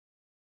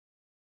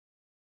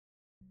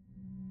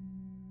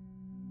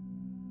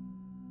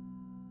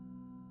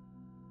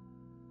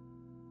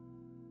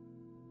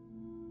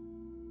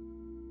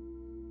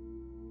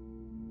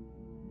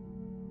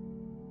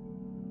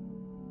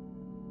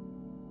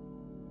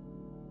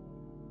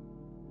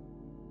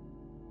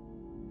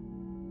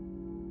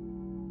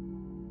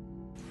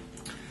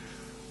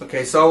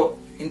Okay, so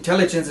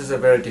intelligence is a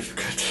very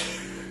difficult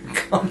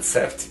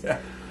concept, yeah.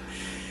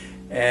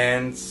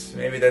 And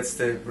maybe that's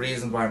the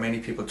reason why many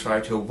people try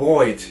to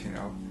avoid,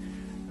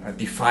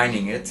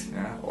 defining it,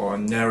 or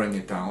narrowing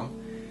it down.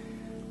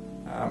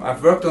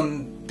 I've worked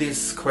on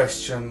this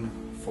question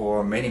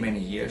for many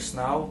years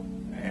now,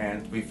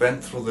 and we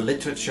went through the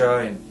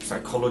literature, in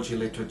psychology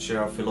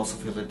literature,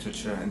 philosophy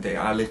literature, and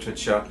AI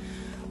literature,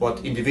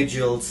 what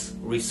individuals,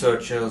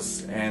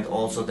 researchers, and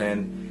also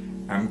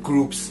then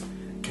groups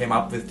came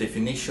up with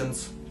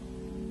definitions,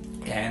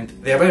 and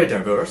they are very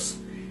diverse.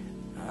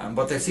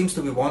 But there seems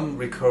to be one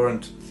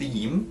recurrent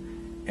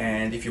theme,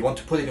 and if you want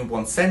to put it in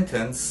one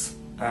sentence,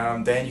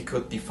 then you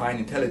could define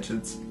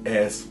intelligence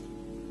as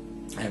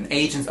an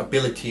agent's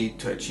ability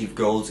to achieve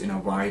goals in a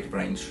wide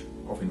range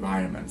of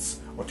environments,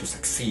 or to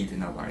succeed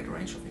in a wide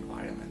range of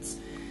environments.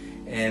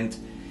 And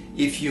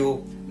if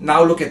you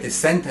now look at this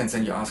sentence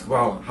and you ask,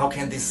 wow, how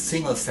can this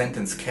single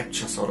sentence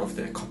capture sort of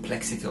the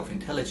complexity of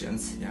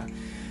intelligence?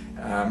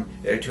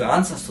 There are two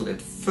answers to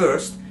that.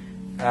 First,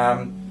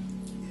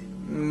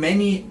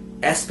 many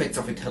aspects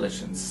of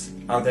intelligence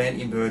are then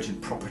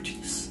emergent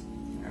properties,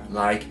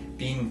 like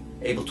being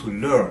able to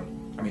learn.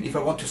 I mean, if I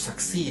want to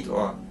succeed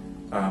or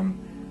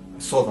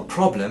solve a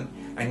problem,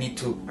 I need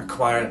to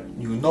acquire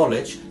new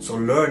knowledge, so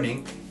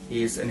learning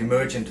is an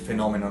emergent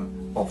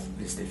phenomenon of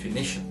this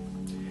definition.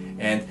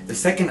 And the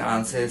second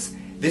answer is,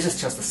 this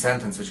is just a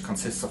sentence which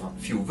consists of a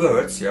few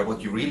words.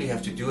 What you really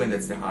have to do, and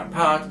that's the hard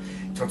part,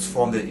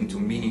 transform that into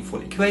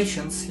meaningful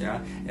equations,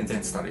 and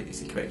then study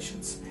these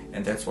equations.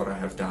 And that's what I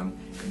have done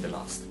in the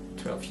last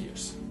 12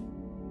 years.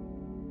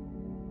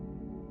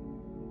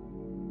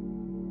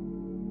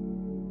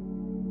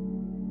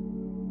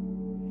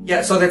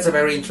 Yeah, so that's a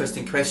very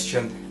interesting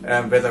question,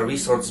 whether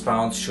resource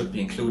bounds should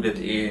be included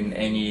in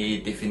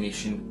any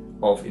definition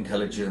of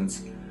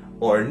intelligence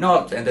or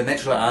not. And the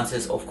natural answer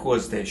is, of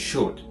course, they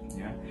should.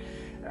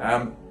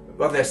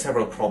 Well, there are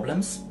several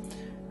problems.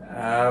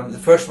 The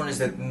first one is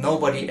that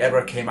nobody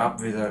ever came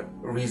up with a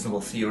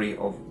reasonable theory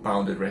of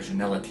bounded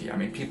rationality. I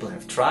mean, people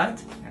have tried,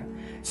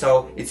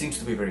 so it seems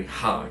to be very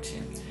hard.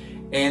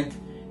 And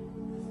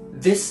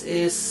this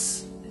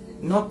is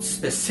not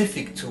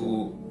specific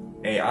to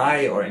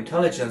AI or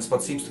intelligence,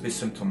 but seems to be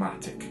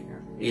symptomatic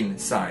in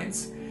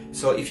science.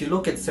 So if you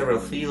look at several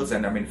fields,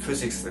 and I mean,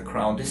 physics is the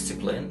crown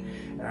discipline,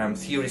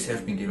 theories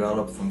have been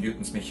developed from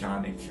Newton's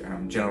mechanic,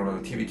 general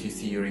relativity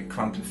theory,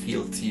 quantum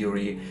field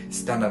theory,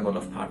 standard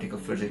model of particle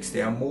physics.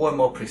 They are more and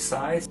more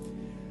precise,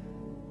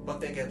 but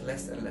they get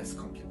less and less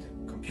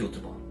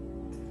computable.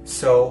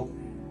 So,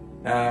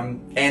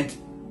 and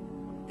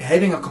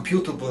having a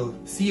computable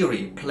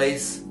theory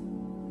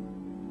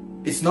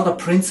it's not a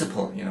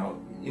principle,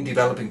 in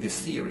developing these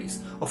theories.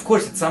 Of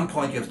course, at some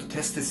point you have to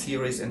test these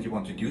theories and you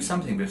want to do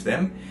something with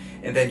them,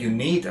 and then you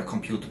need a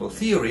computable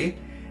theory,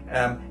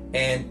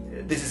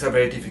 and this is a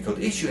very difficult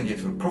issue, and you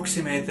have to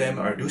approximate them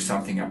or do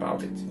something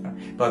about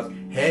it. But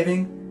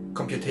having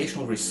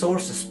computational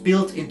resources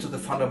built into the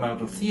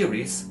fundamental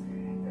theories,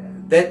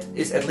 that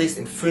is, at least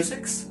in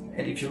physics,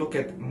 and if you look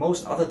at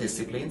most other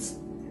disciplines,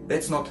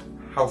 that's not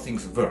how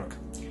things work.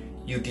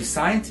 You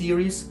design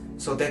theories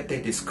so that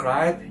they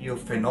describe your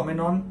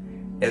phenomenon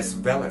as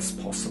well as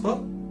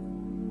possible,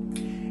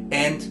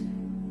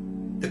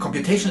 and the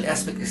computational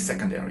aspect is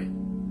secondary.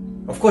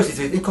 Of course, if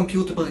it's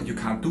incomputable and you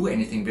can't do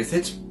anything with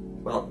it,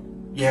 well,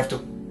 you have to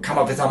come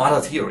up with some other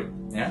theory.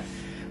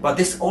 But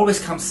this always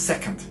comes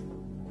second.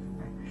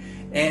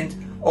 And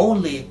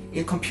only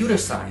in computer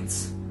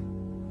science,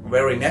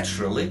 very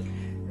naturally,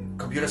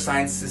 computer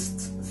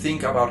scientists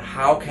think about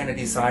how can I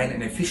design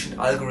an efficient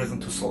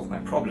algorithm to solve my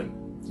problem.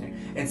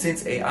 And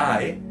since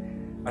AI,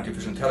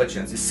 artificial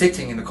intelligence, is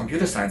sitting in the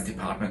computer science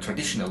department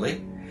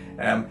traditionally,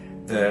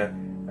 the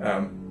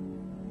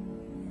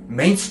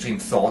mainstream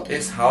thought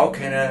is, how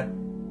can I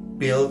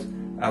build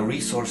a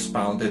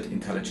resource-bounded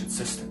intelligent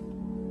system?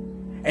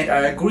 And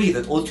I agree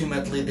that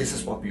ultimately this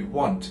is what we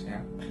want,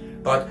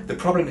 but the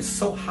problem is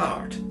so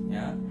hard,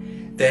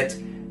 that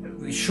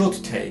we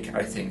should take,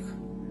 I think,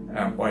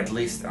 or at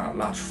least a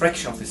large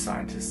fraction of the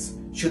scientists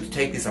should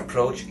take this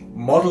approach,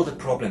 model the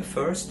problem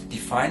first,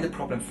 define the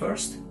problem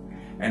first,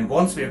 and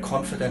once we are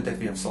confident that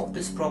we have solved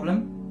this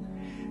problem,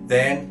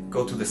 then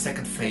go to the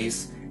second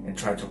phase and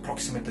try to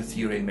approximate the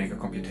theory and make a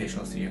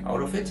computational theory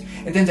out of it.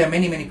 And then there are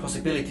many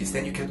possibilities.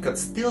 Then you can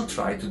still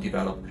try to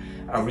develop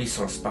a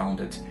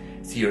resource-bounded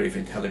theory of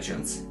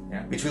intelligence,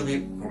 which will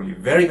be probably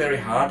very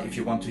hard if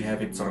you want to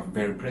have it sort of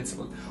very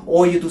principled.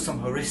 Or you do some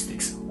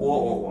heuristics,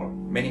 or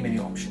many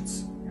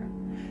options.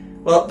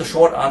 Well, the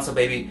short answer,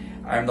 maybe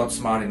I'm not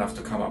smart enough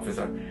to come up with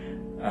a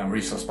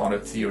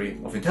resource-bounded theory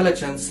of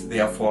intelligence,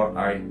 therefore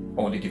I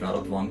only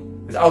developed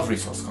one without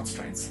resource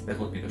constraints. That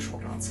would be the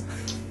short answer.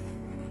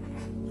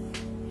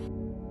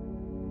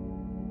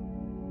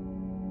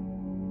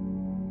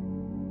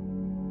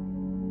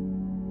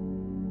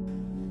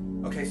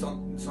 Okay,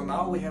 so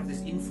now we have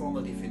this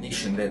informal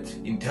definition that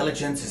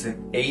intelligence is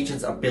an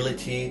agent's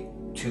ability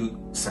to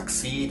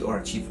succeed or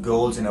achieve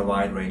goals in a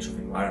wide range of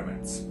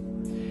environments.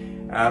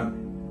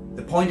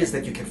 The point is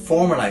that you can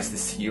formalize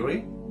this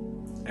theory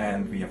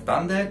And we have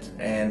done that,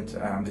 and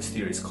this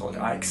theory is called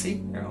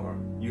IXI, or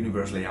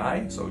Universal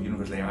AI. So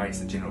Universal AI is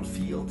the general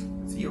field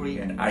theory,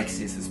 and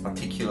IXI is this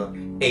particular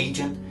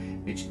agent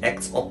which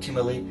acts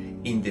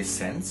optimally in this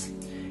sense.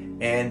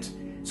 And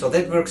so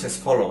that works as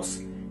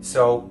follows.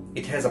 So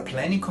it has a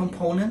planning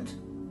component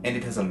and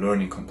it has a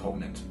learning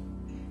component.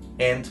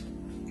 And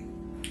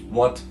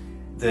what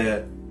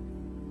the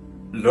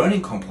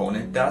learning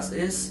component does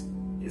is,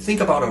 think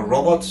about a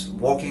robot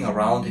walking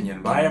around in the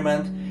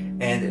environment,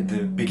 and at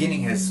the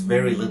beginning has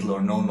very little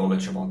or no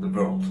knowledge about the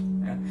world.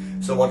 Yeah?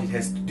 So what it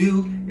has to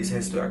do is it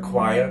has to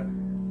acquire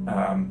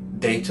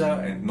data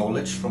and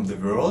knowledge from the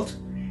world,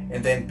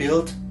 and then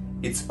build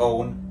its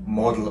own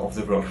model of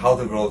the world, how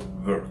the world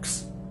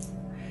works.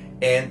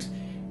 And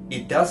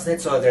it does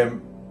that, so there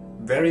are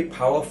very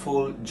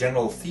powerful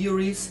general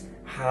theories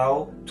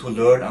how to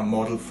learn a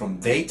model from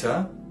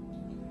data,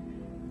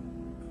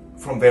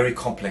 from very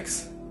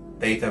complex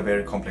data,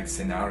 very complex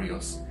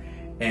scenarios.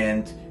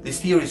 And this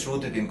theory is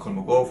rooted in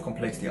Kolmogorov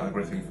complexity,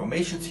 algorithmic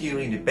information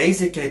theory. And the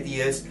basic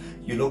idea is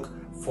you look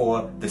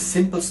for the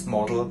simplest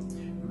model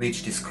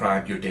which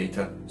describes your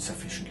data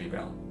sufficiently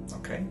well.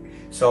 Okay?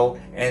 So,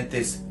 and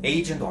this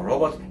agent or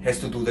robot has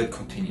to do that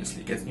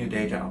continuously, gets new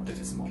data, updates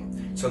this model.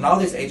 So now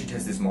this agent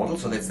has this model,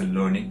 so that's the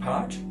learning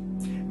part.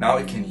 Now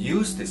it can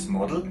use this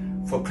model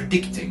for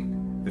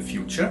predicting the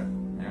future,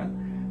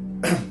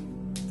 yeah?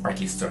 or at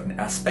least certain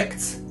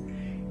aspects.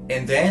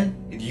 And then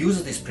it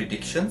uses these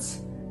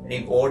predictions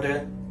in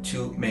order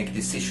to make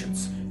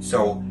decisions.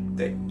 So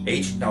the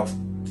agent now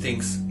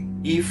thinks,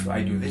 if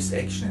I do this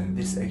action and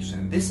this action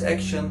and this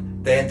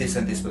action, then this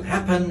and this will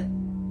happen,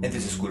 and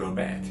this is good or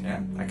bad.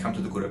 Yeah? I come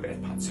to the good or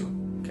bad part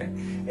soon. Okay?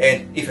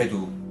 And if I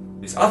do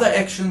this other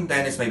action,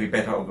 then it's maybe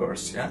better or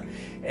worse. Yeah?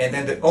 And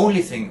then the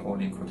only thing,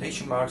 only in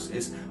quotation marks,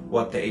 is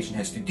what the agent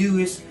has to do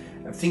is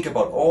think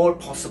about all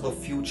possible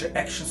future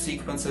action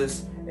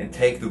sequences and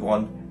take the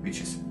one which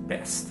is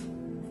best.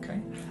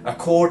 Okay?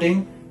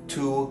 According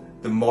to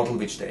the model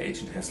which the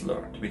agent has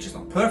learned, which is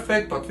not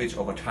perfect, but which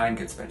over time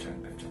gets better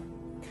and better.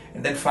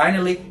 And then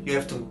finally, you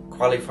have to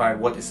qualify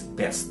what does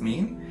best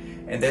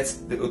mean, and that's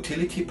the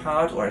utility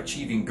part, or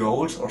achieving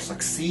goals or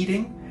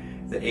succeeding.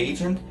 The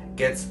agent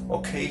gets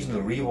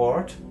occasional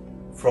reward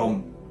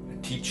from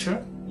a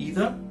teacher,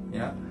 either,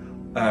 yeah,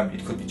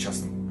 it could be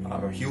just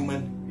a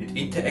human it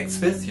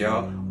interacts with,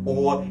 yeah,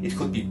 or it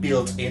could be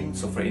built in.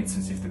 So for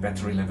instance, if the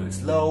battery level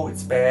is low,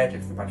 it's bad.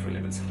 If the battery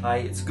level is high,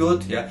 it's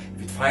good. Yeah.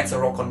 If it finds a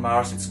rock on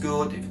Mars, it's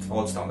good. If it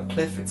falls down a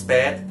cliff, it's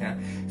bad. Yeah.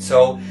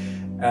 So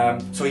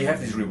you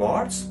have these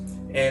rewards,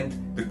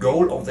 and the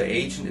goal of the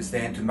agent is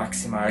then to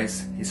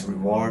maximize his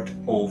reward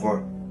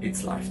over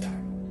its lifetime.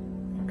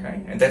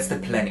 Okay, and that's the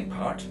planning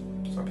part.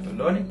 So the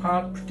learning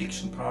part,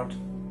 prediction part,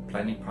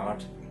 planning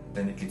part,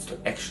 then it leads to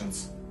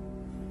actions,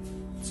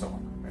 and so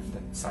on, and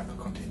the cycle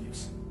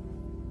continues.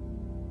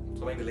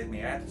 So maybe let me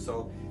add.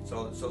 So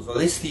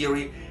this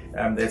theory,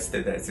 that's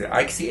the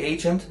IXI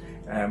agent.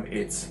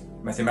 It's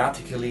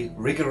mathematically,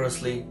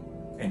 rigorously,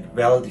 and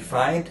well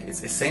defined.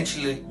 It's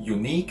essentially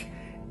unique,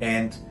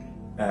 and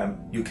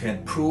you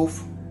can prove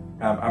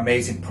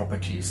amazing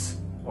properties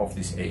of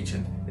this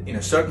agent. In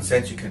a certain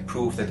sense, you can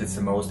prove that it's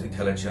the most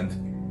intelligent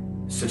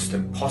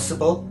system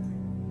possible.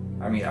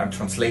 I mean, I'm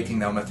translating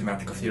now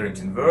mathematical theorems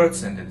in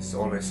words, and it's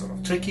always sort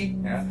of tricky,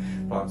 yeah?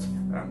 But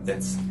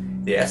that's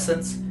the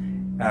essence.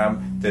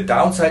 The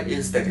downside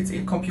is that it's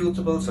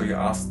incomputable. So you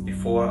asked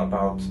before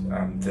about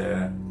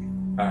the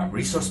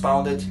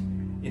resource-bounded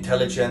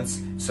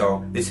intelligence.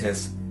 So this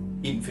has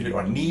infinite,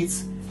 or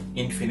needs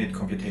infinite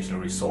computational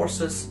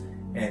resources,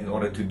 and in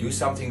order to do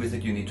something with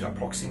it, you need to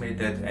approximate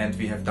that, and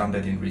we have done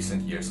that in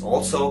recent years.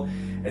 Also,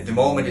 at the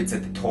moment, it's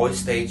at the toy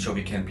stage, so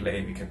we can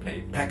play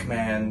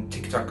Pac-Man,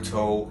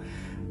 tic-tac-toe,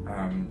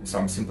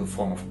 some simple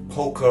form of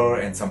poker,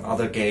 and some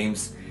other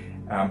games.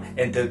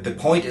 And the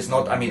point is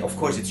not, I mean, of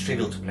course it's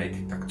trivial to play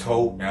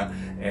tic-tac-toe, yeah,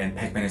 and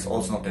Pac-Man is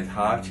also not that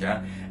hard,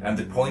 yeah. And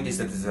the point is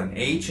that it's an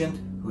agent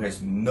who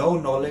has no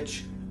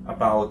knowledge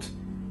about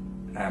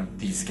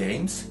these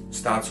games,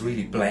 starts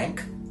really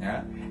blank,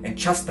 yeah, and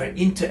just by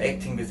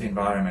interacting with the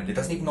environment, it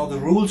doesn't even know the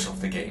rules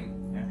of the game.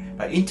 Yeah?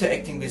 By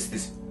interacting with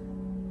this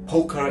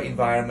poker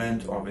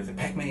environment or with the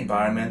Pac-Man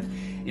environment,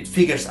 it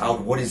figures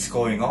out what is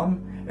going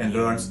on and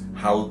learns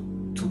how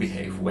to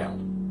behave well.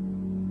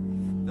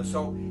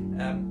 So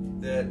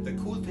the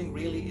cool thing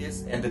really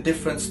is, and the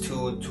difference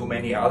to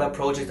many other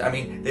projects, I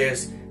mean,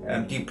 there's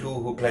Deep Blue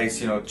who plays,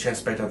 you know,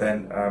 chess better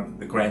than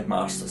the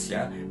grandmasters,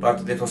 yeah.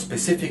 But that was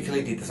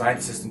specifically the design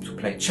system to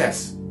play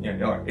chess. You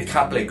know, it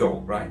can't play Go,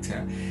 right?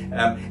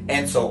 Yeah?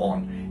 And so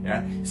on.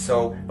 Yeah.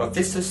 So, but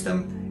this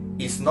system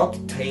is not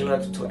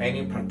tailored to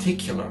any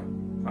particular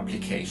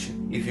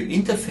application. If you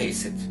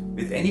interface it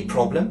with any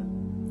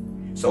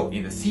problem, so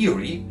in the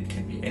theory, it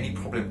can be any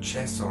problem,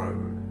 chess or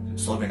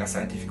solving a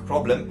scientific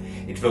problem,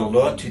 it will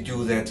learn to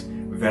do that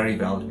very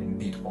well,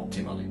 indeed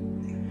optimally.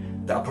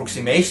 The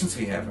approximations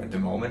we have at the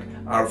moment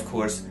are of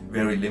course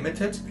very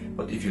limited,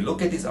 but if you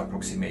look at these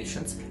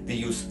approximations, they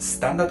use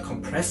standard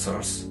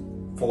compressors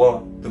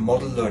for the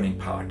model learning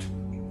part.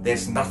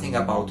 There's nothing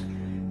about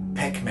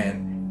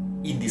Pac-Man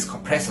in these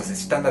compressors, the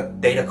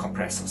standard data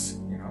compressors.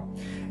 You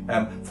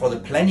know, for the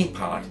planning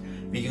part,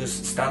 we use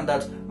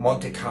standard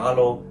Monte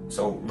Carlo,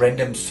 so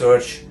random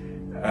search.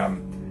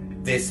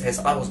 This has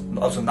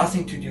also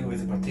nothing to do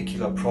with a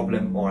particular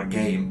problem or a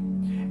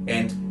game,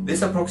 and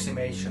this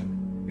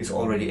approximation is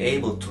already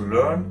able to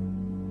learn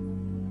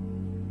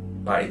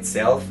by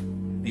itself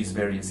these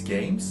various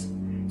games.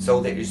 So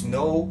there is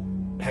no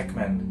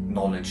Pac-Man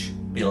knowledge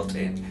built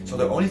in. So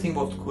the only thing,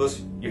 of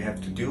course, you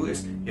have to do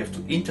is you have to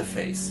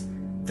interface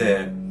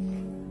the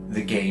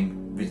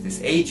game with this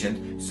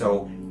agent.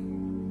 So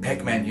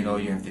Pac-Man, you know,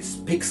 you have these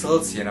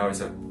pixels, you know, it's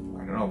a,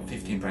 I don't know,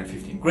 15 by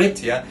 15 grid,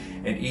 yeah,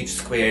 and each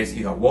square is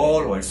either a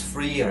wall, or it's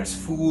free, or it's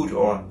food,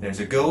 or there's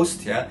a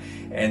ghost, yeah,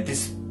 and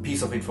this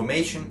piece of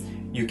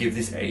information you give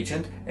this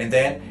agent, and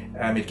then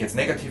it gets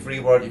negative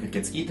reward if it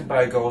gets eaten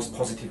by a ghost,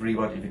 positive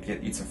reward if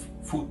it eats a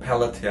food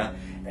pellet, yeah,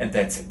 and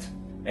that's it.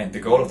 And the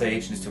goal of the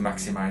agent is to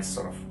maximize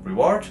sort of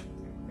reward,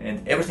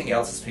 and everything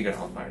else is figured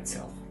out by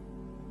itself.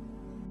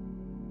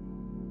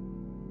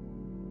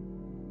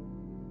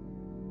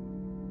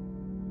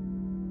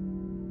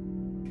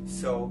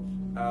 So,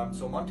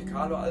 so Monte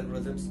Carlo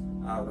algorithms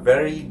are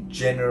very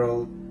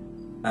general.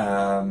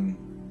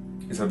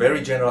 Is a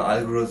very general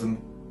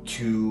algorithm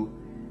to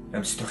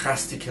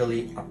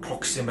stochastically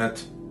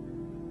approximate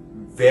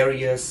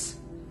various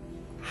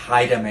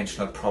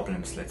high-dimensional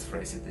problems. Let's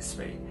phrase it this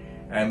way.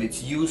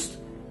 It's used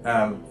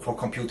for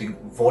computing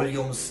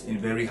volumes in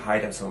very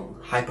high, so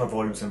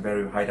hypervolumes in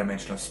very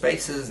high-dimensional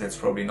spaces. That's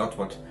probably not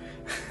what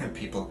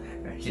people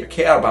here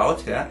care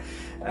about. Yeah,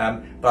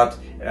 but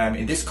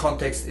in this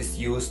context, it's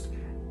used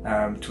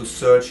to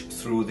search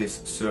through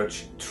these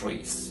search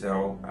trees.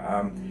 So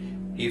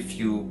if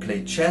you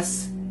play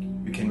chess,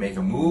 you can make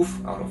a move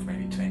out of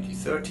maybe 20,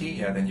 30,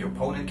 yeah, then your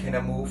opponent can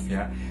move,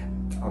 yeah,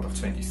 out of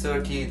 20,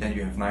 30, then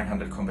you have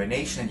 900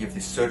 combinations, and you have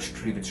this search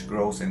tree which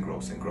grows and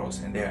grows and grows,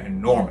 and they are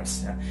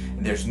enormous, yeah,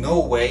 and there's no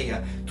way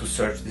to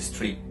search this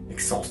tree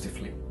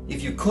exhaustively.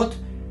 If you could,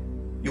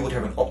 you would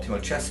have an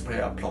optimal chess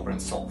player, problem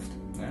solved,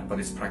 yeah, but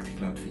it's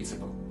practically not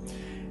feasible.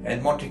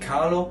 And Monte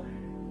Carlo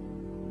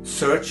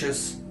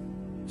searches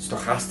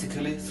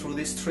stochastically through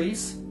these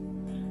trees,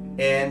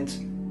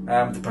 and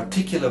the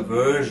particular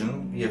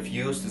version we have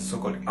used is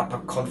so-called upper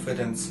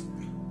confidence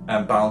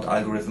bound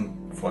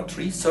algorithm for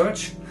tree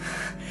search,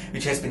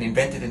 which has been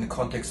invented in the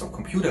context of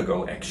computer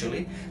Go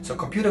actually. So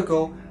computer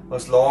Go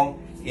was long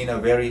in a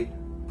very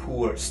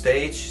poor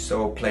stage,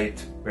 so played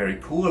very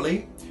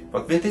poorly,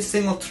 but with this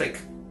single trick,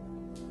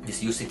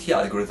 this UCT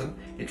algorithm,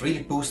 it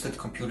really boosted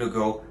computer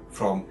Go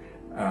from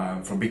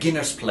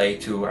beginner's play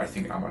to, I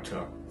think,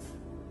 amateur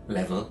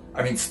level.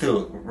 I mean,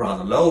 still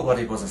rather low, but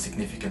it was a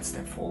significant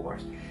step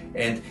forward.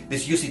 And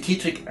this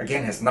UCT trick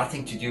again has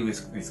nothing to do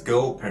with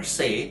Go per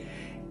se.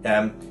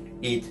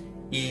 It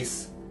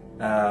is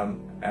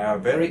a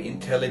very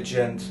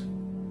intelligent,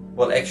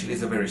 well, actually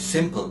it's a very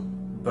simple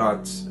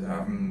but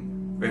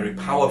very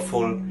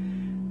powerful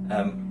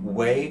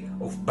way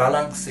of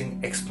balancing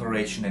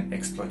exploration and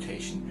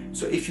exploitation.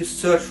 So if you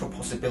search for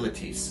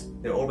possibilities,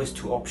 there are always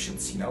two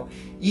options, you know.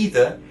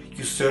 Either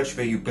you search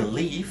where you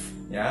believe,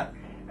 yeah,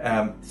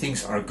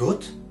 things are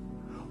good,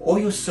 or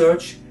you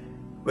search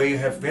where you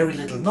have very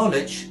little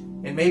knowledge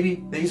and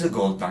maybe there is a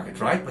gold nugget,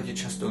 right? But you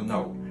just don't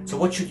know. So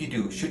what should you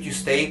do? Should you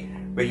stay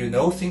where you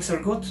know things are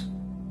good,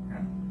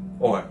 yeah,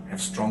 or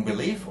have strong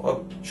belief,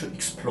 or should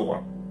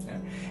explore? Yeah?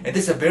 And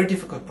this is a very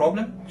difficult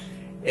problem,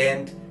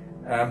 and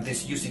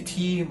this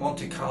UCT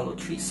Monte Carlo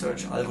tree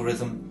search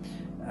algorithm,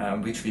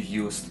 which we've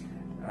used,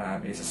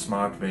 is a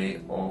smart way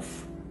of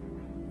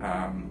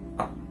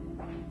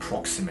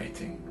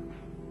approximating,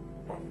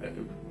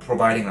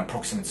 providing an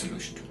approximate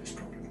solution to this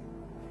problem.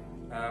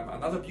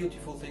 Another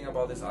beautiful thing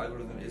about this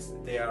algorithm is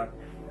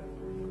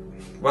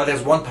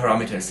there's one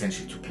parameter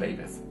essentially to play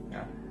with,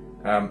 yeah?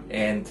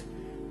 And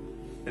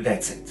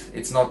that's it.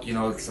 It's not, you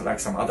know, it's like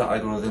some other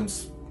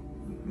algorithms,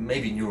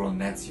 maybe neural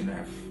nets, you know,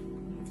 have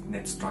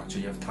net structure,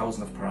 you have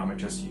thousands of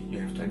parameters you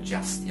have to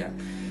adjust, yeah.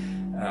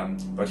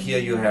 But here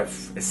you have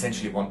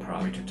essentially one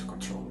parameter to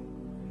control.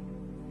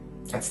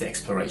 That's the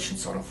exploration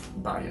sort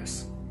of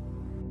bias.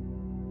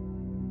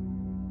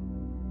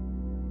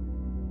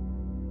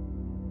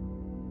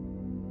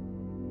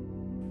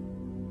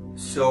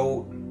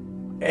 So,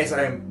 as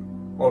I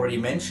already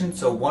mentioned,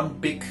 so one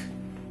big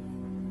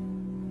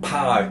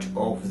part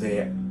of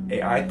the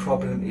AI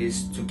problem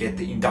is to get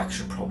the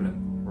induction problem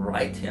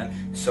right, yeah?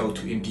 So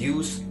to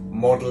induce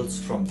models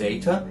from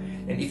data,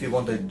 and if you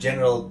want a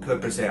general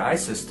purpose AI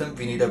system,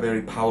 we need a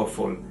very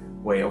powerful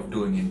way of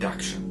doing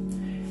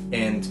induction.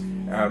 And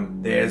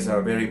there's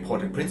a very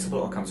important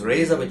principle, Occam's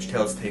razor, which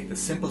tells take the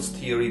simplest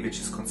theory which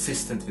is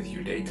consistent with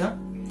your data,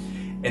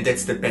 and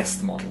that's the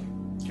best model.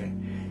 Okay?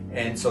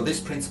 And so this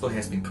principle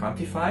has been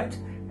quantified,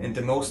 and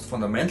the most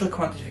fundamental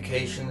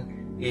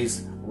quantification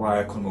is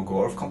via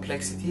Kolmogorov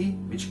complexity,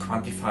 which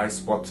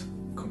quantifies what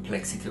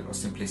complexity or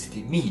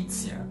simplicity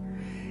means. Yeah?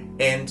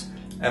 And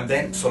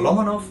then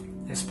Solomonov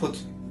has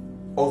put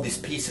all these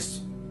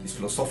pieces, these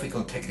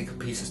philosophical and technical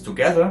pieces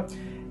together,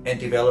 and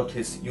developed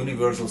his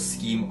universal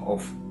scheme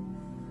of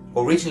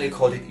originally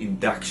called it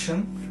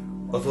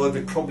induction, although it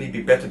would probably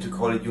be better to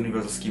call it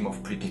universal scheme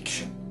of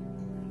prediction.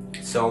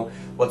 So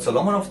what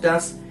Solomonov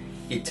does,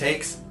 it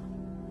takes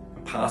a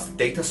past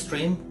data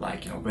stream,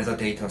 like weather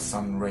data,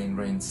 sun, rain,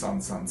 rain,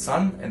 sun, sun,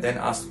 sun, and then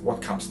asks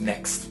what comes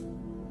next.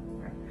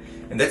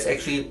 And that's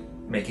actually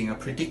making a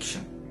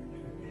prediction.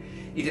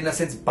 It in a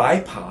sense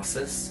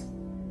bypasses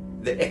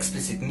the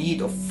explicit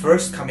need of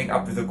first coming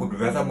up with a good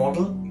weather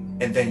model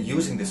and then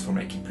using this for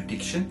making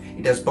prediction.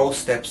 It does both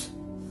steps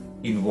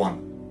in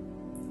one.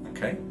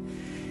 Okay?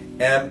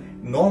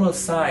 Normal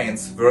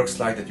science works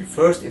like that. You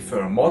first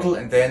infer a model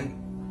and then,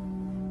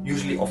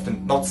 usually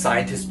often not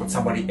scientists but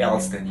somebody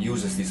else, then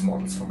uses these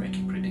models for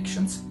making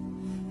predictions.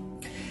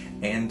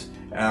 And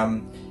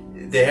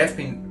there have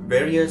been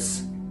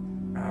various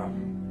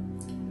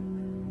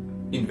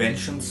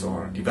inventions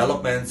or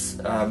developments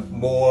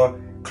more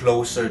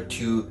closer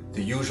to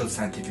the usual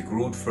scientific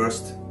route,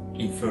 first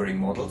inferring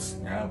models,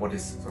 what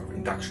is sort of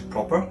induction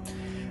proper.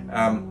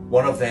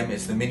 One of them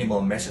is the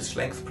minimal message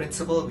length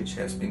principle, which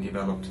has been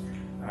developed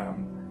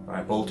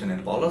by Bolton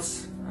and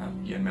Wallace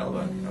here in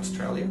Melbourne, in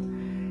Australia,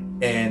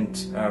 and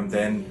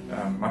then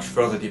much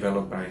further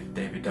developed by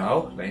David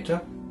Dow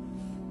later.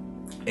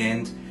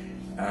 And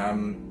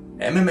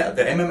the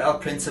MML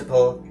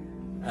principle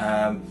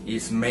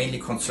is mainly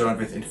concerned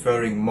with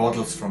inferring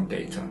models from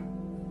data.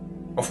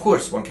 Of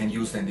course, one can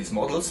use then these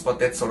models, but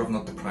that's sort of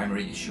not the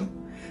primary issue,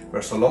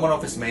 where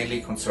Solomonov is mainly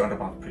concerned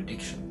about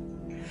prediction.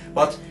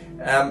 But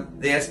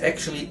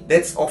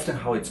that's often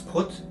how it's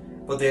put,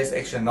 but there's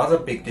actually another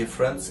big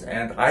difference,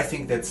 and I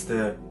think that's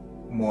the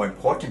more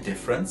important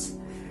difference.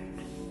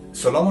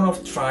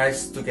 Solomonov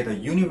tries to get a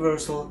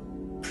universal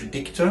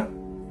predictor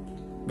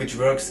which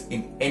works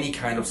in any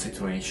kind of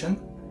situation.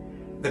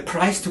 The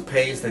price to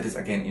pay is that it's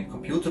again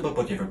incomputable,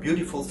 but you have a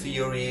beautiful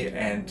theory,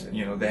 and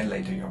then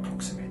later you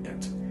approximate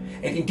that.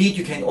 And indeed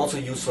you can also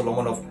use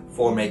Solomonov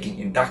for making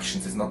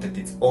inductions. It's not that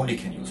it only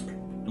can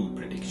do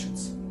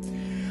predictions.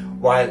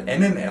 While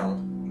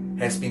MML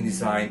has been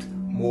designed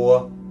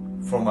more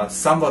from a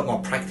somewhat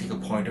more practical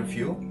point of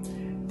view,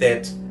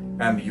 that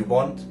you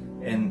want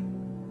an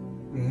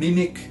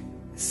mimic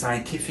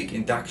scientific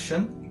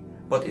induction,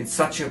 but in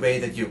such a way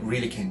that you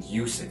really can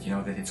use it,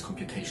 that it's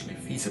computationally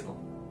feasible.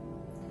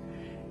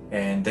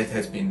 And that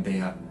has been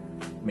their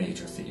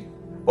major theme.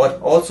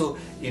 But also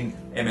in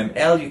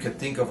MML you could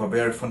think of a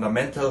very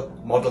fundamental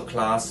model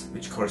class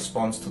which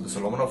corresponds to the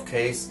Solomonov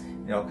case,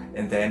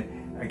 and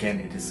then again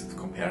it is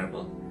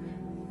comparable.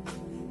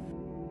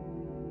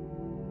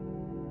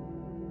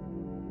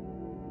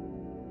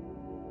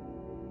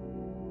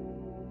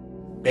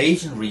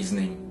 Bayesian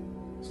reasoning,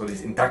 so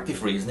this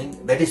inductive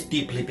reasoning, that is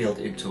deeply built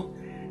into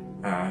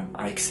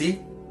ICSI,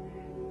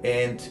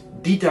 and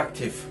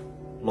deductive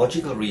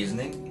logical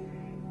reasoning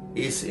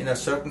is in a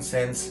certain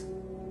sense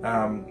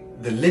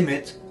the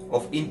limit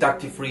of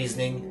inductive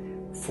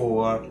reasoning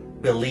for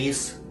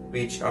beliefs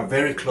which are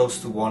very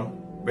close to one,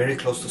 very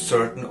close to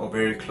certain, or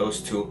very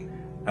close to,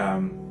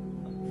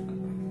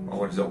 or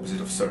what is the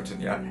opposite of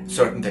certain?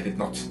 Certain that it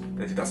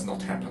does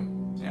not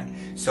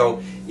happen. So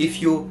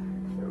if you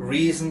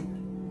reason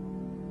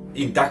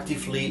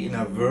inductively in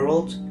a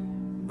world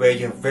where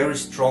you have very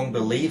strong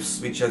beliefs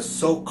which are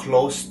so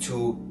close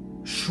to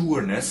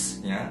sureness,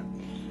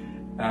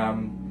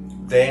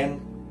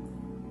 then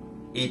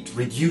it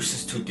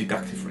reduces to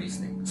deductive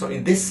reasoning. So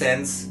in this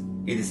sense,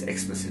 it is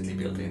explicitly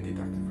built in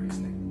deductive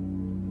reasoning.